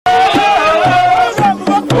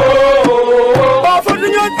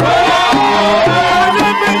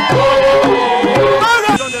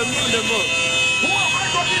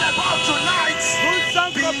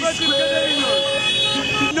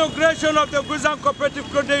of the Guzang Cooperative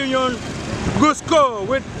Credit Union, GUSCO,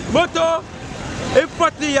 with motto,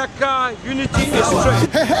 empathy, yaka, unity is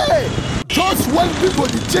strength. Hey! Just when people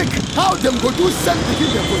check how them go do send the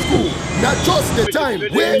them for school. Now just the time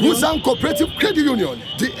where Guzang Cooperative Credit Union,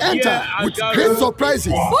 they enter with great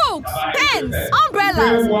surprises. Books, pens,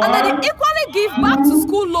 umbrellas, and then they equally give back to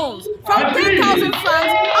school loans from 10,000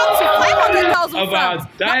 francs up to 500,000 francs.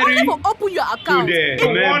 Now only for open your account. It's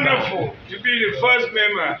wonderful to be the first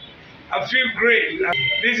member. I feel great.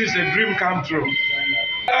 This is a dream come true.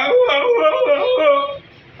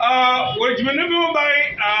 What you know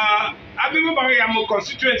by I'm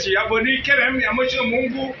constituency. Aboni Kerem, Yamocho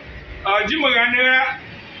Mungu, Jimogana,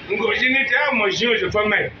 Ngojinita, Mojo for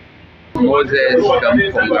me. Moses come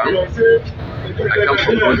from Guzang. I come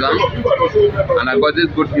from Guzang, and I got this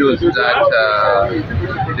good news that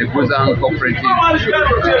the Guzang Cooperative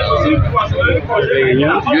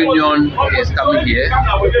Union is coming here,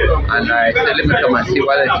 and I said, let me come and see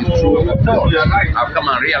whether it is true. I've come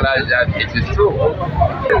and realized that it is true.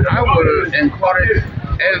 I will encourage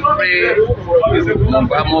every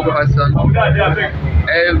Mbamo person,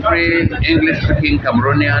 every English-speaking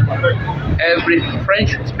Cameroonian, every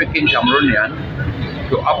French-speaking Cameroonian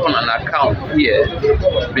to open an account here,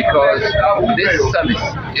 because this service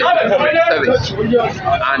is a public service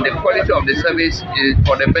and the quality of the service is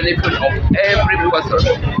for the benefit of every person.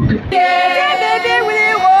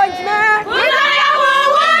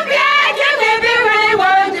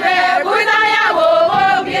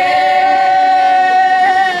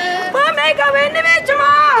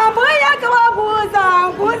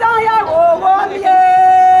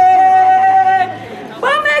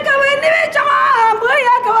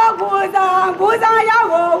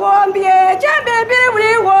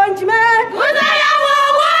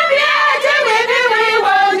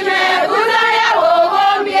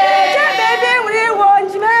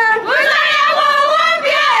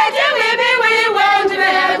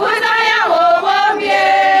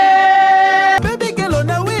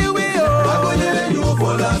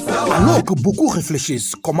 Alors que beaucoup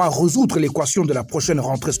réfléchissent comment résoudre l'équation de la prochaine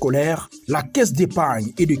rentrée scolaire, la caisse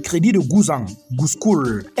d'épargne et de crédit de Guzang,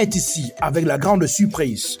 GUSCOOL, est ici avec la grande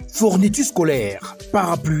surprise. Fourniture scolaire,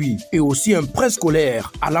 parapluie et aussi un prêt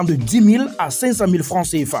scolaire allant de 10 000 à 500 000 francs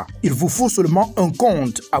CFA. Il vous faut seulement un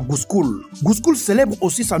compte à GUSCOOL. GUSCOOL célèbre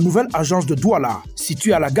aussi sa nouvelle agence de Douala,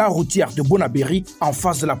 située à la gare routière de BONABERI, en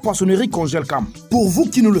face de la poissonnerie CONGELCAM. Pour vous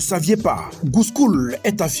qui ne le saviez pas, GUSCOOL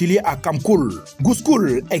est affilié à CAMCOOL.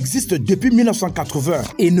 GUSCOOL existe depuis 1980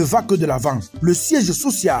 et ne va que de l'avant. Le siège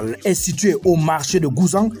social est situé au marché de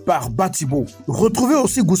Guzang par Batibo. Retrouvez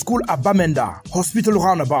aussi GUSCOOL à Bamenda, Hospital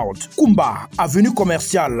Roundabout, Kumba, avenue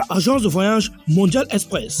commerciale, agence de voyage Mondial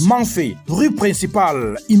Express, Manfé, rue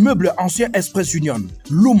principale, immeuble ancien Express Union,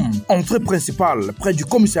 Loum, entrée principale près du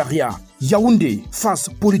commissariat, Yaoundé, face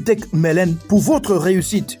Polytech Melen. Pour votre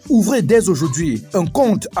réussite, ouvrez dès aujourd'hui un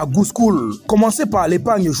compte à GUSCOOL. Commencez par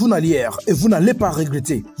l'épargne journalière et vous n'allez pas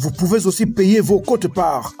regretter. Vous pouvez aussi payer vos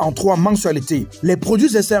quotes-parts en 3 mensualités. Les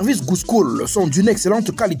produits et services GUSCOOL sont d'une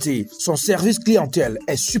excellente qualité. Son service clientèle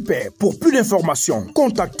est super. Pour plus d'informations,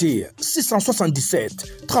 contactez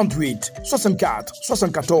 677 38 64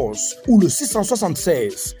 74 ou le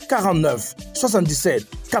 676 49 77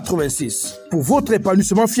 86. Pour votre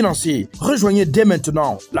épanouissement financier, rejoignez dès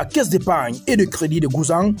maintenant la caisse d'épargne et de crédit de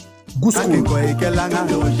Guzang, GUSCOOL.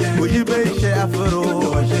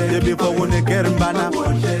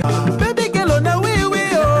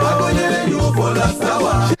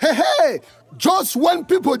 Hey! Just when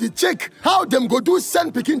people check how them go do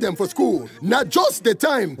send picking them for school. Now just the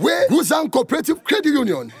time where Guzang Cooperative Credit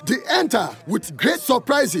Union, they enter with great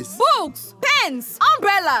surprises. Books, pens,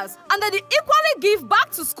 umbrellas, and then they equally give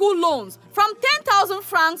back to school loans from 10,000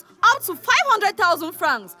 francs up to 500,000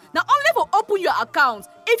 francs. Now only for open your account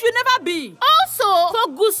if you never be. Also,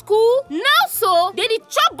 for GUSCOOL, now so, they did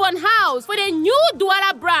chop on house for the new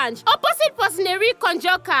Douala branch, opposite POISSONNERIE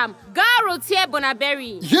CONGELCAM, GARE ROUTIERE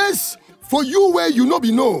BONABERI. Yes, for you where you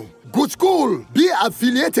know. GUSCOOL be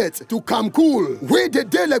affiliated to CAMCOOL, where the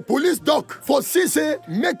day like police dog for CC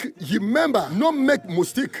make you member, no make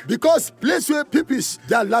mistake. Because place where people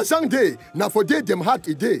that lasang day, now for day them hard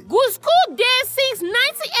a day. GUSCOOL day since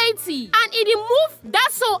 1980, and it move that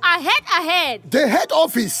so ahead. The head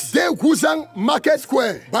office, they Guzang Market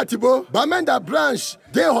Square, Batibo, Bamenda branch,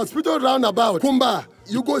 they hospital roundabout, Kumba,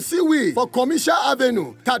 you go see we for Commercial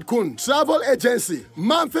Avenue, Tatkun, Travel Agency,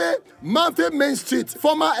 Manfe Main Street,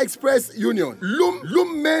 former Express Union,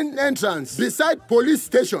 Loom Main Entrance, beside Police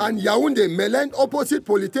Station, and Yaoundé Melen opposite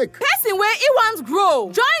Polytech. Person where he wants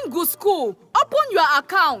grow, join Good School, open your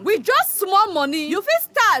account with just small money. You fit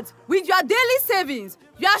start with your daily savings.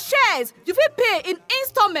 Your shares, you fit pay in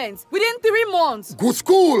installments within 3 months. Good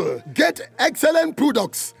School, get excellent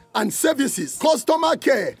products and services. Customer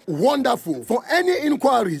care, wonderful. For any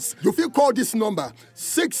inquiries, you will call this number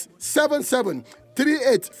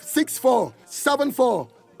 677-386474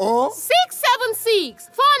 or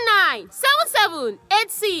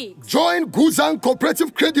 676-497786. Join Guzang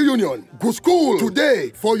Cooperative Credit Union, Good School,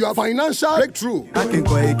 today for your financial breakthrough.